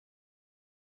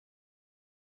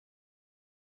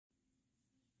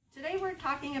Today we're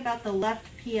talking about the left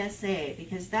PSA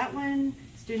because that one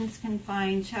students can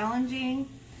find challenging.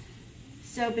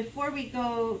 So before we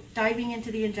go diving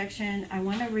into the injection, I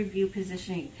want to review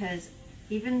positioning because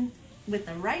even with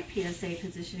the right PSA,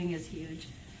 positioning is huge,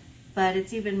 but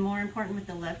it's even more important with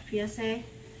the left PSA.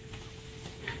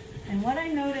 And what I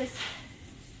notice,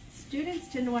 students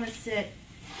tend to want to sit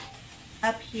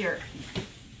up here,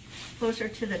 closer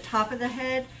to the top of the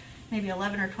head, maybe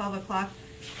 11 or 12 o'clock.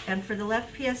 And for the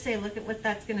left PSA, look at what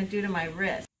that's going to do to my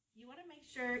wrist. You want to make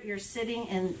sure you're sitting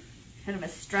in kind of a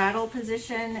straddle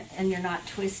position and you're not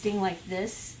twisting like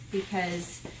this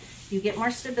because you get more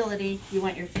stability. You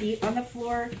want your feet on the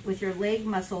floor with your leg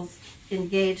muscles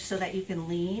engaged so that you can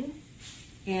lean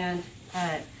and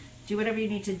do whatever you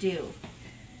need to do.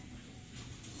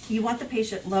 You want the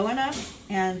patient low enough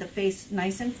and the face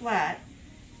nice and flat.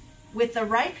 With the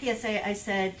right PSA, I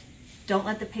said, don't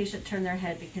let the patient turn their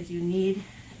head because you need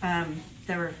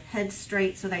their head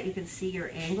straight so that you can see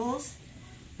your angles.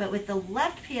 But with the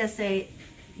left PSA,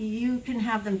 you can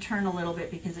have them turn a little bit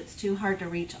because it's too hard to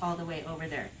reach all the way over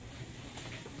there.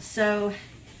 So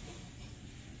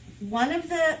one of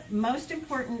the most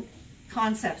important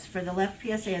concepts for the left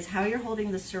PSA is how you're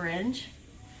holding the syringe.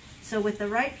 So with the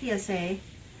right PSA,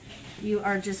 you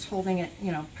are just holding it,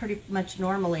 pretty much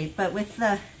normally. But with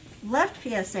the left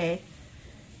PSA,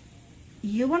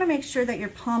 you want to make sure that your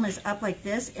palm is up like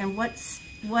this, and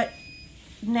what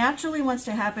naturally wants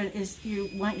to happen is you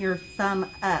want your thumb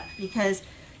up because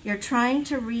you're trying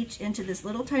to reach into this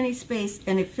little tiny space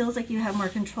and it feels like you have more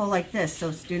control like this.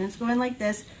 So students go in like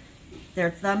this,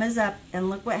 their thumb is up, and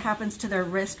look what happens to their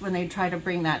wrist when they try to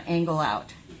bring that angle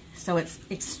out. So it's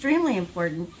extremely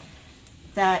important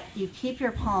that you keep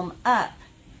your palm up.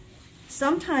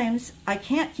 Sometimes I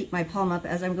can't keep my palm up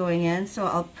as I'm going in, so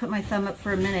I'll put my thumb up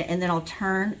for a minute and then I'll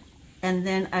turn and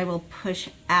then I will push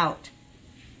out.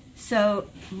 So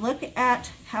look at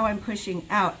how I'm pushing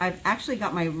out. I've actually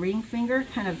got my ring finger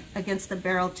kind of against the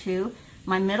barrel too.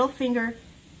 My middle finger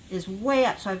is way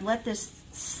up, so I've let this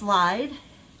slide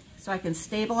so I can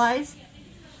stabilize.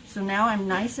 So now I'm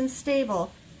nice and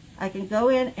stable. I can go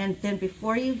in and then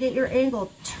before you get your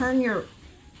angle, turn your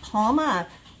palm up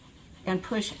and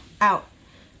push out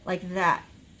like that,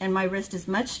 and my wrist is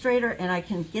much straighter and I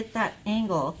can get that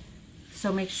angle.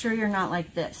 So make sure you're not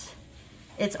like this.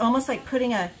 It's almost like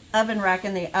putting an oven rack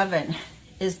in the oven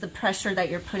is the pressure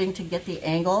that you're putting to get the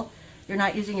angle. You're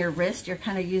not using your wrist, you're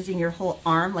kind of using your whole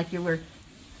arm like you were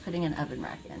putting an oven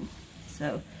rack in.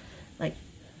 So like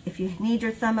if you need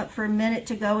your thumb up for a minute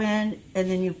to go in, and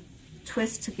then you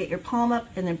twist to get your palm up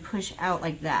and then push out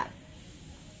like that,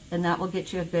 and that will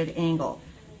get you a good angle.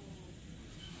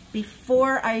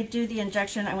 Before I do the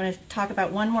injection, I want to talk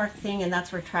about one more thing, and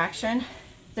that's retraction.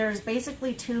 There's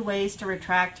basically two ways to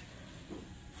retract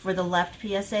for the left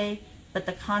PSA, but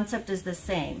the concept is the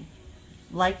same.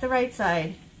 Like the right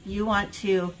side, you want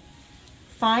to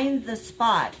find the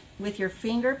spot with your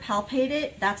finger, palpate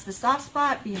it. That's the soft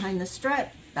spot behind the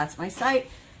strut. That's my site.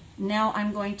 Now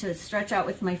I'm going to stretch out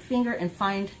with my finger and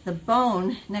find the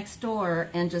bone next door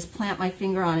and just plant my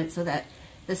finger on it so that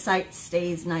the site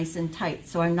stays nice and tight.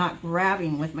 So I'm not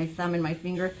grabbing with my thumb and my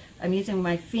finger. I'm using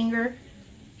my finger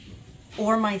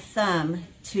or my thumb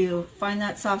to find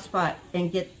that soft spot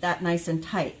and get that nice and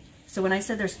tight. So when I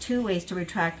said there's two ways to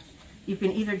retract, you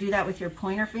can either do that with your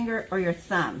pointer finger or your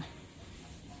thumb.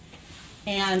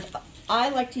 And I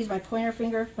like to use my pointer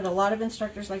finger, but a lot of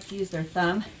instructors like to use their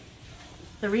thumb.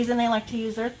 The reason they like to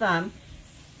use their thumb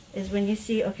is when you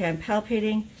see, okay, I'm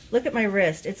palpating, look at my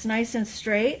wrist. It's nice and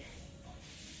straight.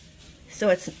 So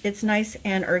it's nice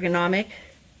and ergonomic.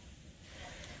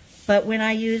 But when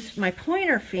I use my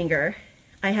pointer finger,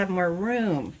 I have more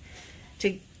room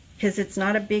because it's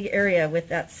not a big area with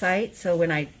that site. So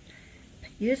when I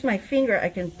use my finger, I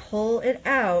can pull it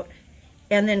out,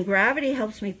 and then gravity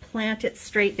helps me plant it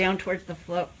straight down towards the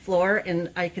floor,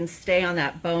 and I can stay on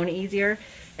that bone easier.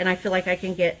 And I feel like I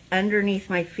can get underneath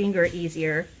my finger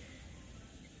easier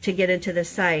to get into the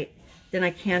site than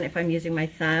I can if I'm using my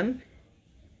thumb.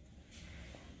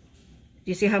 Do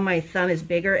you see how my thumb is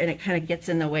bigger and it kind of gets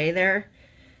in the way there?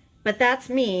 But that's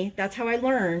me. That's how I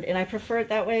learned, and I prefer it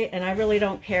that way, and I really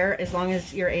don't care as long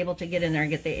as you're able to get in there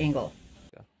and get the angle.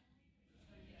 Yeah.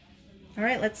 All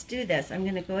right, let's do this. I'm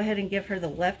going to go ahead and give her the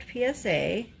left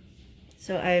PSA.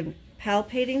 So I'm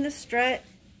palpating the strut.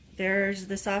 There's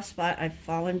the soft spot. I've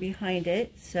fallen behind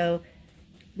it. So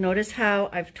notice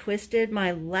how I've twisted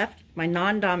my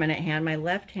non-dominant hand, my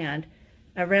left hand,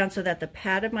 around so that the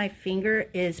pad of my finger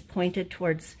is pointed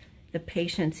towards the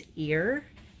patient's ear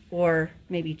or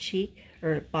maybe cheek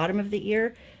or bottom of the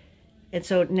ear. And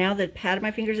so now the pad of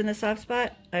my finger's in the soft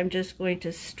spot, I'm just going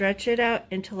to stretch it out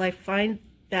until I find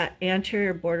that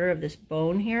anterior border of this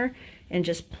bone here and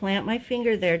just plant my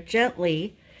finger there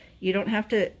gently. You don't have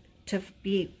to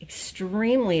be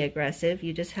extremely aggressive.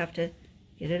 You just have to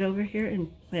get it over here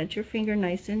and plant your finger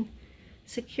nice and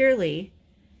securely.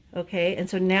 Okay, and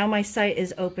so now my site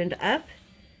is opened up.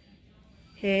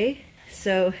 Okay,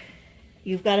 so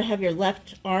you've got to have your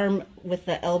left arm with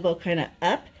the elbow kind of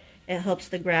up. It helps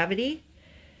the gravity.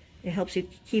 It helps you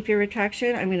keep your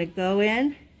retraction. I'm going to go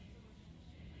in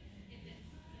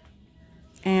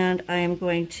and I am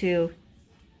going to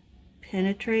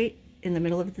penetrate in the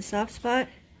middle of the soft spot.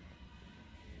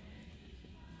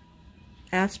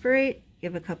 Aspirate,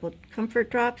 give a couple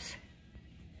comfort drops.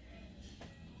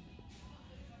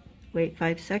 Wait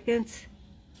 5 seconds.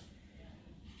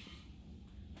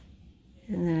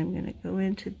 And then I'm going to go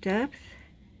into depth.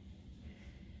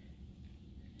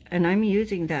 And I'm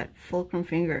using that fulcrum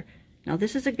finger. Now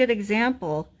this is a good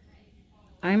example.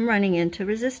 I'm running into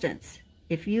resistance.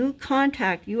 If you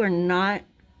contact, you are not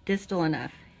distal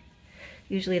enough.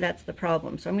 Usually that's the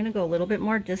problem. So I'm going to go a little bit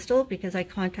more distal because I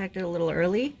contacted a little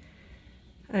early.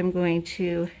 I'm going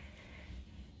to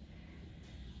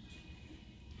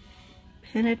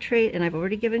penetrate, and I've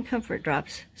already given comfort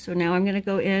drops. So now I'm going to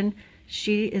go in.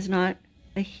 She is not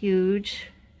a huge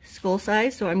skull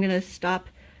size, so I'm going to stop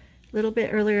a little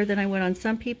bit earlier than I would on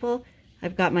some people.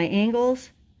 I've got my angles.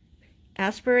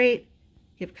 Aspirate,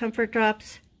 give comfort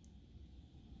drops,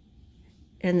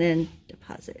 and then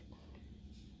deposit.